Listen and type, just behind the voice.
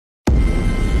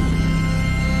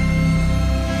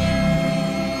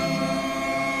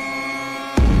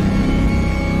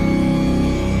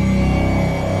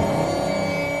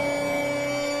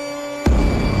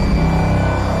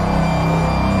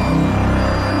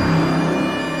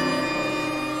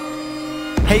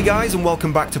Hey guys, and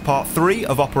welcome back to part 3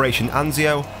 of Operation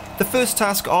Anzio. The first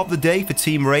task of the day for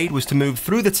Team Raid was to move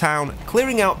through the town,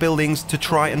 clearing out buildings to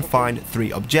try and find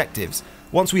 3 objectives.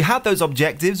 Once we had those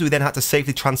objectives, we then had to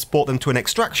safely transport them to an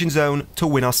extraction zone to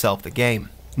win ourselves the game.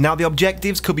 Now the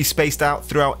objectives could be spaced out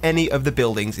throughout any of the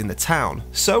buildings in the town,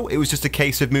 so it was just a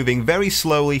case of moving very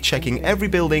slowly, checking every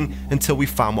building until we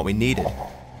found what we needed.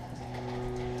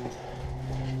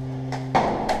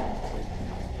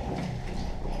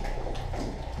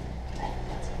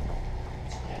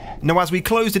 Now as we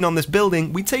closed in on this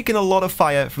building, we'd taken a lot of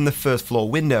fire from the first floor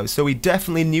windows, so we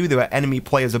definitely knew there were enemy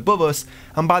players above us,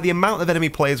 and by the amount of enemy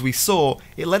players we saw,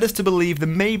 it led us to believe there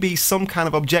may be some kind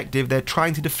of objective they're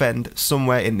trying to defend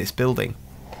somewhere in this building.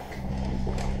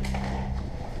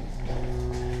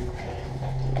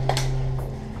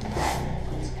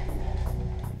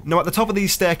 Now at the top of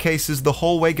these staircases, the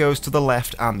hallway goes to the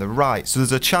left and the right, so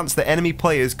there's a chance that enemy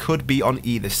players could be on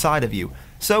either side of you.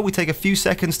 So we take a few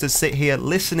seconds to sit here,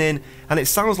 listen in, and it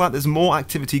sounds like there's more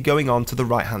activity going on to the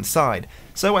right hand side.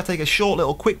 So I take a short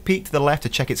little quick peek to the left to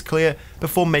check it's clear,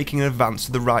 before making an advance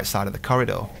to the right side of the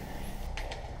corridor.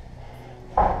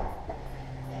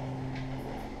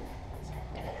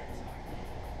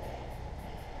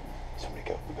 Somebody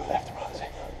go left or right, is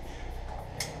it?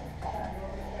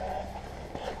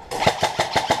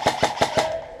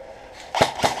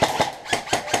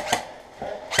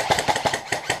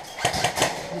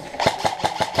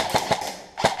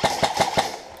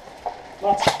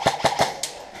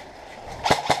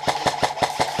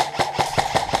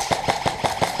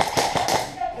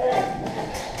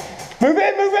 Move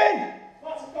in, move in!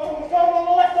 Going on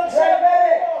the left-hand side.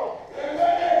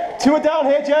 2 are down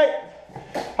here, Jay.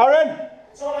 Aaron!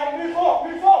 It's all right, move up,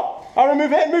 move up. Aaron,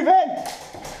 move in, move in! That's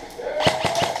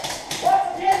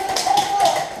at the end of the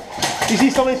corridor. Is he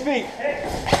still on his feet?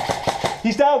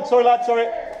 He's down, sorry lad, sorry.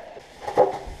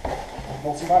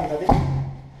 Multi-man, ready?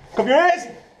 Cover your ears!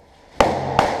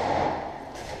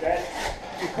 Dead.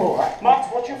 You cool, that.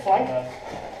 Matt, watch your flank.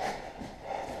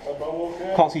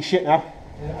 Can't see shit now.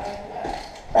 Matt.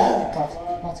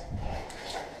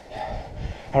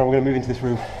 Aaron, we're going to move into this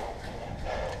room.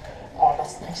 Oh,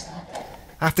 that's nice, that.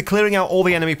 After clearing out all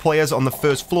the enemy players on the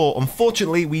first floor,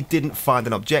 unfortunately we didn't find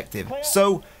an objective,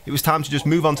 so it was time to just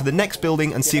move on to the next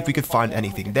building and see if we could find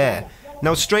anything there.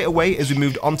 Now straight away as we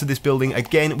moved onto this building,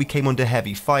 again we came under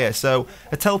heavy fire, so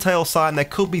a telltale sign there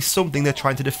could be something they're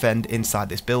trying to defend inside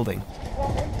this building.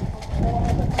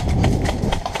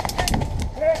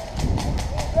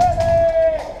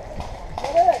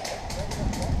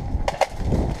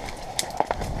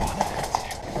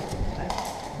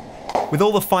 With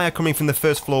all the fire coming from the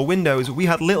first floor windows, we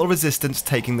had little resistance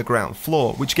taking the ground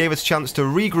floor, which gave us a chance to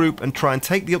regroup and try and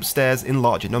take the upstairs in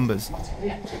larger numbers.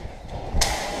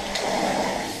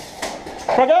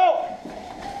 Frag out!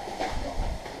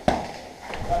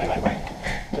 Wait.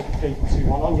 3, 2,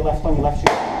 1. On your left,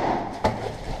 shoot.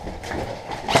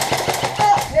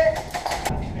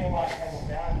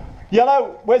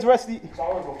 Yellow, where's the rest of the... It's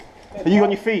horrible. Are you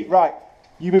on your feet? Right.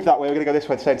 You move that way, we're going to go this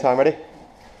way at the same time, ready?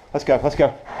 Let's go, let's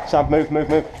go. Sam, move.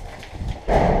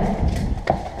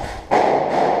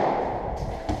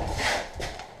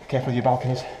 Careful with your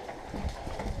balconies.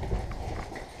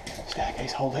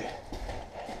 Staircase, hold it.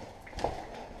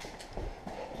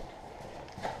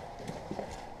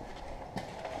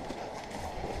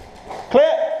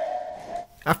 Clear!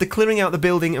 After clearing out the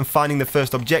building and finding the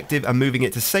first objective and moving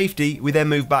it to safety, we then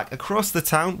moved back across the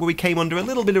town where we came under a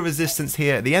little bit of resistance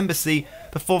here at the embassy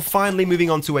before finally moving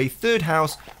on to a third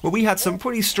house where we had some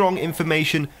pretty strong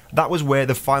information that was where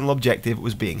the final objective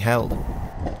was being held.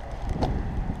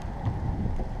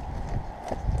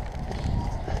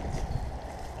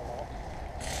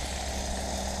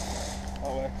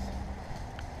 That works.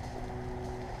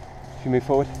 If you move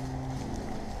forward.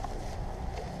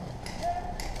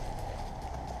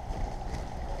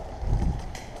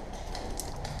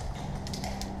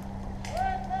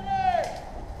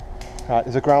 Right,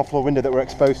 there's a ground floor window that we're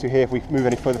exposed to here if we move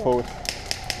any further forward.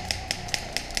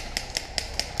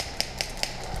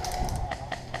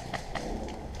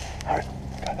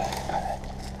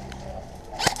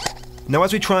 Now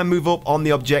as we try and move up on the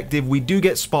objective, we do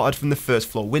get spotted from the first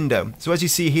floor window. So as you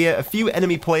see here, a few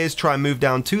enemy players try and move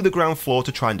down to the ground floor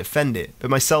to try and defend it, but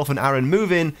myself and Aaron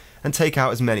move in and take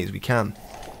out as many as we can.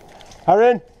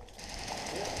 Aaron!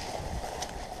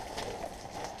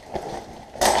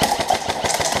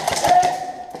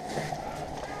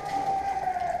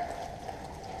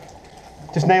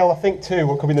 Just nail, I think, 2,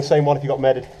 or it could be the same one if you got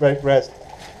rezzed.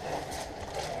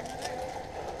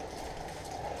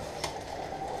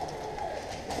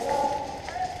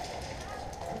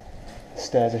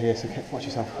 Stairs are here, so watch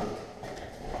yourself.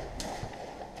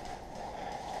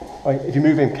 Right, if you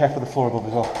move in, careful of the floor above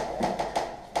as well.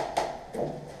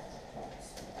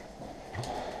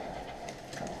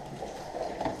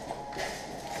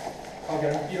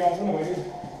 Okay, your arms on the way.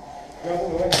 Your arms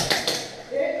on the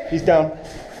way. He's down.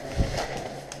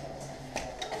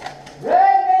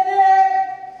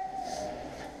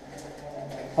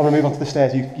 I'm going to move onto the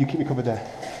stairs. You keep me covered there.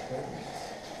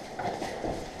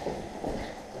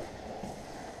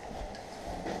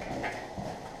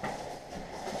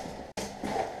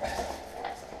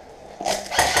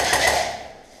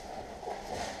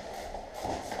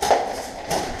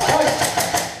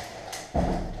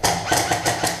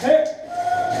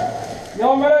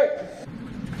 Y'all ready?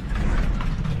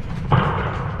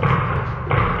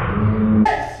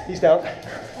 He's down.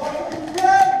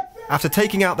 After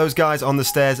taking out those guys on the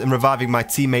stairs and reviving my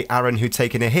teammate Aaron who'd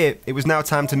taken a hit, it was now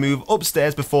time to move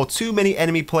upstairs before too many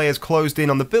enemy players closed in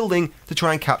on the building to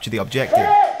try and capture the objective.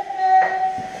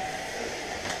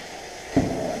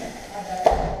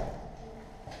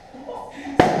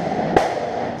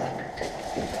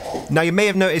 Now you may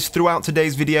have noticed throughout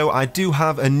today's video I do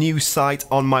have a new sight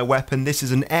on my weapon. This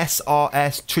is an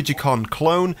SRS Trigicon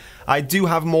clone. I do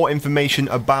have more information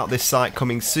about this sight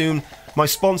coming soon. My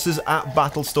sponsors at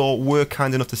Battle Store were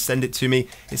kind enough to send it to me.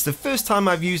 It's the first time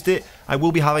I've used it. I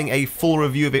will be having a full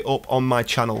review of it up on my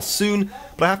channel soon.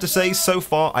 But I have to say, so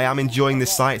far I am enjoying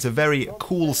this sight. It's a very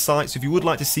cool sight, so if you would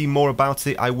like to see more about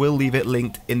it, I will leave it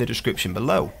linked in the description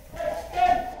below.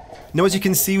 Now as you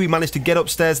can see, we managed to get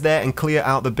upstairs there and clear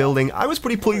out the building. I was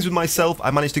pretty pleased with myself.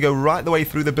 I managed to go right the way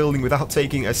through the building without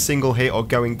taking a single hit or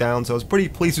going down, so I was pretty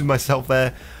pleased with myself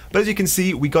there. But as you can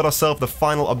see, we got ourselves the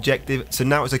final objective, so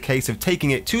now it's a case of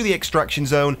taking it to the extraction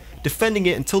zone, defending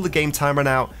it until the game time ran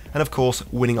out, and of course,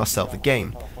 winning ourselves the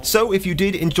game. So if you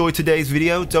did enjoy today's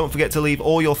video, don't forget to leave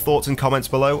all your thoughts and comments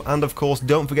below, and of course,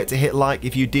 don't forget to hit like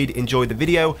if you did enjoy the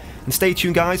video. And stay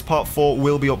tuned guys, part 4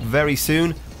 will be up very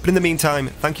soon. But in the meantime,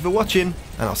 thank you for watching,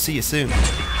 and I'll see you soon.